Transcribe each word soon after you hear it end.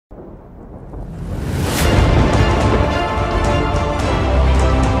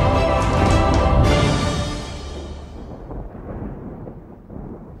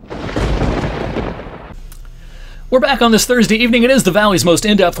We're back on this Thursday evening. It is the Valley's most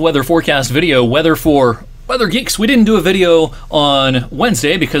in-depth weather forecast video, Weather for Weather Geeks. We didn't do a video on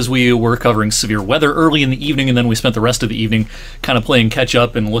Wednesday because we were covering severe weather early in the evening, and then we spent the rest of the evening kind of playing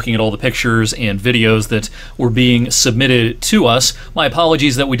catch-up and looking at all the pictures and videos that were being submitted to us. My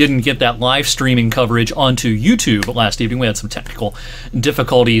apologies that we didn't get that live streaming coverage onto YouTube last evening. We had some technical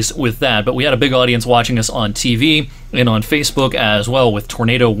difficulties with that, but we had a big audience watching us on TV and on Facebook as well, with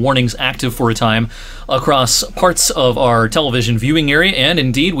tornado warnings active for a time across parts of our television viewing area. And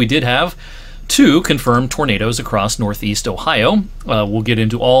indeed, we did have 2 confirmed tornadoes across northeast Ohio. We'll get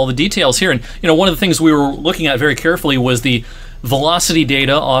into all the details here. And one of the things we were looking at very carefully was the velocity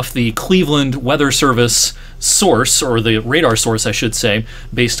data off the Cleveland Weather Service source, or the radar source, I should say,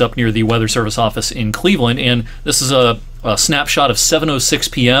 based up near the Weather Service office in Cleveland. And this is a snapshot of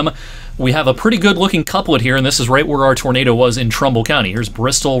 7:06 p.m. We have a pretty good looking couplet here, and this is right where our tornado was in Trumbull County. Here's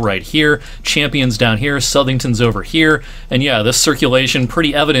Bristol right here, Champion's down here, Southington's over here, and yeah, this circulation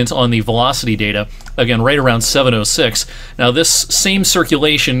pretty evident on the velocity data, again, right around 7:06. Now, this same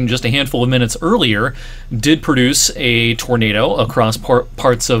circulation just a handful of minutes earlier did produce a tornado across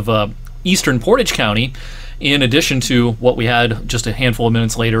parts of eastern Portage County, in addition to what we had just a handful of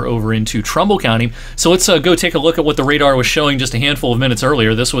minutes later over into Trumbull County. So let's go take a look at what the radar was showing just a handful of minutes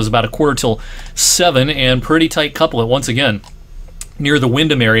earlier. This was about 6:45, and pretty tight couplet once again near the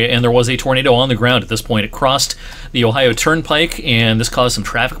Windham area, and there was a tornado on the ground at this point. It crossed the Ohio Turnpike, and this caused some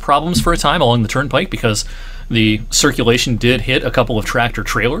traffic problems for a time along the Turnpike because the circulation did hit a couple of tractor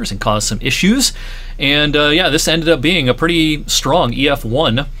trailers and caused some issues. And yeah, this ended up being a pretty strong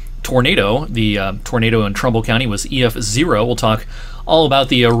EF1 tornado. The tornado in Trumbull County was EF0. We'll talk all about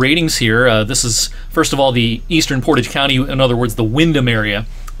the ratings here. This is, first of all, the eastern Portage County, in other words, the Windham area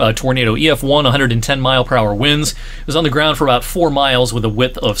tornado. EF1, 110 mile per hour winds. It was on the ground for about 4 miles with a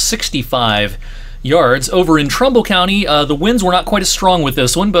width of 65 yards. Over in Trumbull County, the winds were not quite as strong with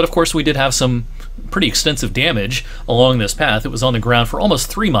this one, but of course we did have some pretty extensive damage along this path. It was on the ground for almost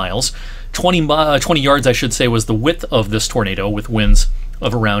 3 miles. 20 yards, I should say, was the width of this tornado, with winds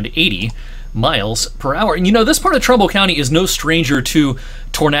of around 80 miles per hour. And this part of Trumbull County is no stranger to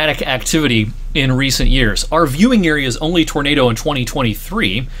tornadic activity in recent years. Our viewing area's only tornado in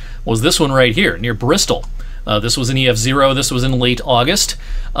 2023 was this one right here near Bristol. This was an EF0. This was in late August.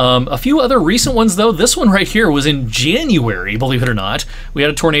 A few other recent ones, though. This one right here was in January, believe it or not. We had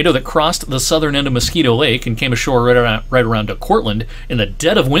a tornado that crossed the southern end of Mosquito Lake and came ashore right around Cortland in the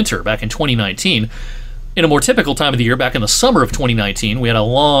dead of winter back in 2019. In a more typical time of the year, back in the summer of 2019, we had a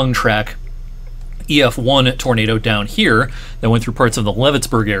long track EF1 tornado down here that went through parts of the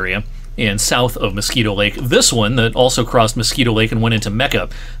Levittsburg area and south of Mosquito Lake. This one that also crossed Mosquito Lake and went into Mecca,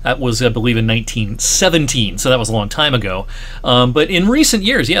 that was, I believe, in 1917, so that was a long time ago. But in recent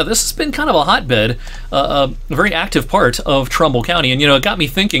years, yeah, this has been kind of a hotbed, a very active part of Trumbull County. And, it got me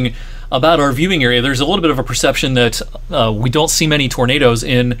thinking about our viewing area. There's a little bit of a perception that we don't see many tornadoes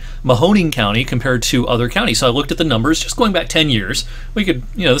in Mahoning County compared to other counties. So I looked at the numbers, just going back 10 years. We could,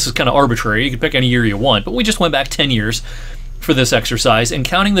 this is kind of arbitrary. You could pick any year you want, but we just went back 10 years for this exercise. And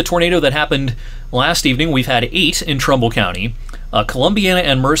counting the tornado that happened last evening, we've had 8 in Trumbull County. Columbiana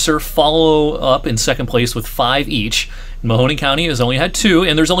and Mercer follow up in second place with 5 each. Mahoning County has only had 2,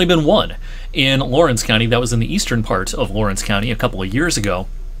 and there's only been 1 in Lawrence County. That was in the eastern part of Lawrence County a couple of years ago.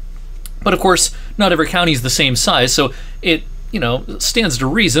 But of course, not every county is the same size, so it, stands to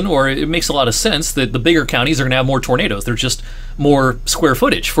reason, or it makes a lot of sense that the bigger counties are going to have more tornadoes. There's just more square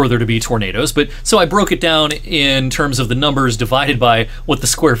footage for there to be tornadoes. But so I broke it down in terms of the numbers divided by what the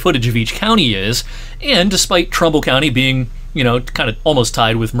square footage of each county is. And despite Trumbull County being, kind of almost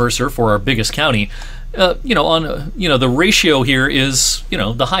tied with Mercer for our biggest county, the ratio here is,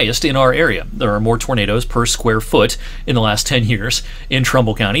 the highest in our area. There are more tornadoes per square foot in the last 10 years in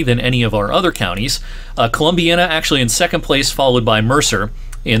Trumbull County than any of our other counties. Columbiana actually in second place, followed by Mercer,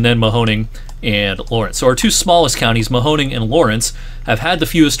 and then Mahoning and Lawrence. So our 2 smallest counties, Mahoning and Lawrence, have had the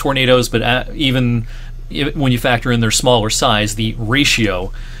fewest tornadoes, but even when you factor in their smaller size, the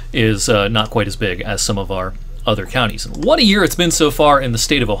ratio is not quite as big as some of our other counties. And what a year it's been so far in the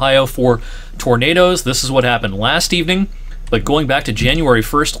state of Ohio for tornadoes. This is what happened last evening, but going back to January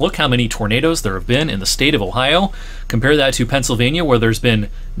 1st, look how many tornadoes there have been in the state of Ohio. Compare that to Pennsylvania, where there's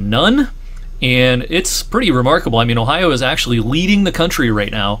been none, and it's pretty remarkable. I mean, Ohio is actually leading the country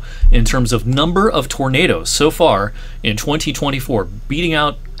right now in terms of number of tornadoes so far in 2024, beating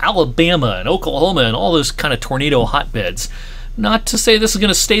out Alabama and Oklahoma and all those kind of tornado hotbeds. Not to say this is going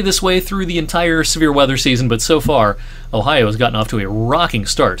to stay this way through the entire severe weather season, but so far, Ohio has gotten off to a rocking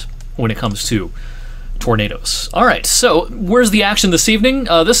start when it comes to tornadoes. All right, so where's the action this evening?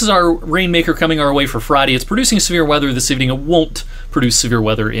 This is our rainmaker coming our way for Friday. It's producing severe weather this evening. It won't produce severe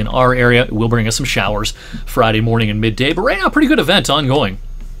weather in our area. It will bring us some showers Friday morning and midday, but right now, pretty good event ongoing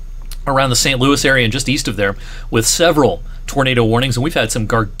around the St. Louis area and just east of there with several tornado warnings, and we've had some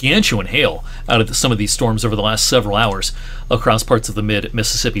gargantuan hail out of some of these storms over the last several hours across parts of the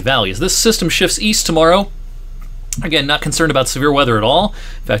mid-Mississippi Valley. As this system shifts east tomorrow, again, not concerned about severe weather at all.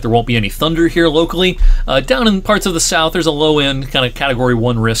 In fact, there won't be any thunder here locally. Down in parts of the south, there's a low-end kind of Category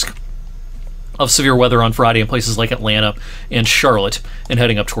 1 risk of severe weather on Friday in places like Atlanta and Charlotte, and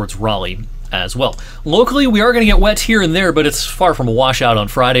heading up towards Raleigh as well. Locally, we are going to get wet here and there, but it's far from a washout on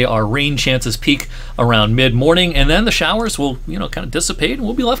Friday. Our rain chances peak around mid-morning, and then the showers will, kind of dissipate, and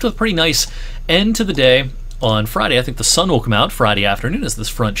we'll be left with a pretty nice end to the day on Friday. I think the sun will come out Friday afternoon as this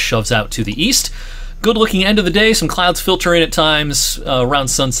front shoves out to the east. Good looking end of the day. Some clouds filter in at times around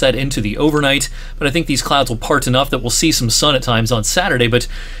sunset into the overnight, but I think these clouds will part enough that we'll see some sun at times on Saturday, but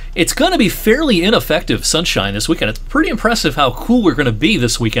it's going to be fairly ineffective sunshine this weekend. It's pretty impressive how cool we're going to be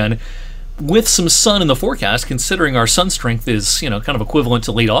this weekend with some sun in the forecast, considering our sun strength is, kind of equivalent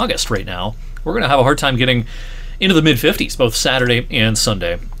to late August right now. We're going to have a hard time getting into the mid-50s both Saturday and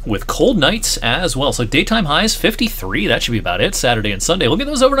Sunday with cold nights as well. So daytime highs 53, that should be about it, Saturday and Sunday. Look at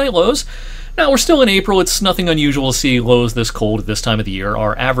those overnight lows. Now, we're still in April. It's nothing unusual to see lows this cold at this time of the year.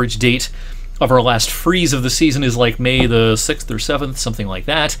 Our average date of our last freeze of the season is like May the 6th or 7th, something like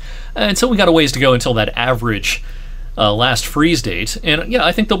that. And so we got a ways to go until that average last freeze date. And yeah,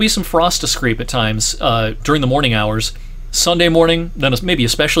 I think there'll be some frost to scrape at times during the morning hours. Sunday morning, then maybe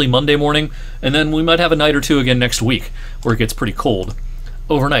especially Monday morning, and then we might have a night or two again next week where it gets pretty cold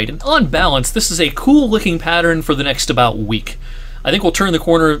overnight. And on balance, this is a cool looking pattern for the next about week. I think we'll turn the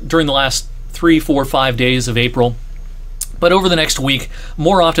corner during the last 3, 4, 5 days of April. But over the next week,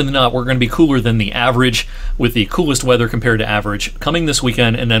 more often than not, we're going to be cooler than the average, with the coolest weather compared to average coming this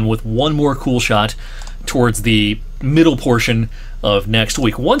weekend, and then with one more cool shot towards the middle portion of next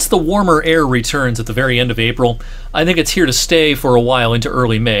week. Once the warmer air returns at the very end of April, I think it's here to stay for a while into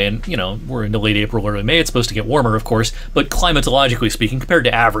early May. And, we're into late April, early May. It's supposed to get warmer, of course, but climatologically speaking, compared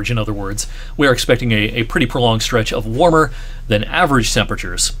to average, in other words, we are expecting a pretty prolonged stretch of warmer than average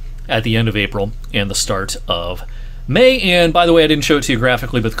temperatures at the end of April and the start of May. And by the way, I didn't show it to you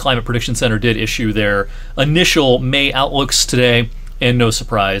graphically, but the Climate Prediction Center did issue their initial May outlooks today. And no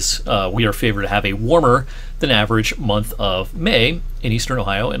surprise, we are favored to have a warmer than average month of May in eastern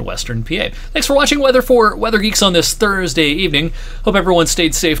Ohio and western PA. Thanks for watching Weather for Weather Geeks on this Thursday evening. Hope everyone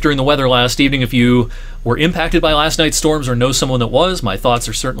stayed safe during the weather last evening. If you were impacted by last night's storms or know someone that was, my thoughts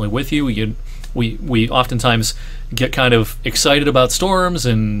are certainly with you. We oftentimes get kind of excited about storms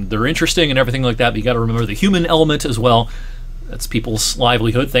and they're interesting and everything like that, but you got to remember the human element as well. That's people's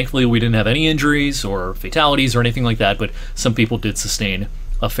livelihood. Thankfully, we didn't have any injuries or fatalities or anything like that, but some people did sustain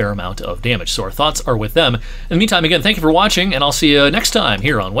a fair amount of damage. So our thoughts are with them. In the meantime, again, thank you for watching, and I'll see you next time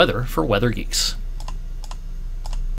here on Weather for Weather Geeks.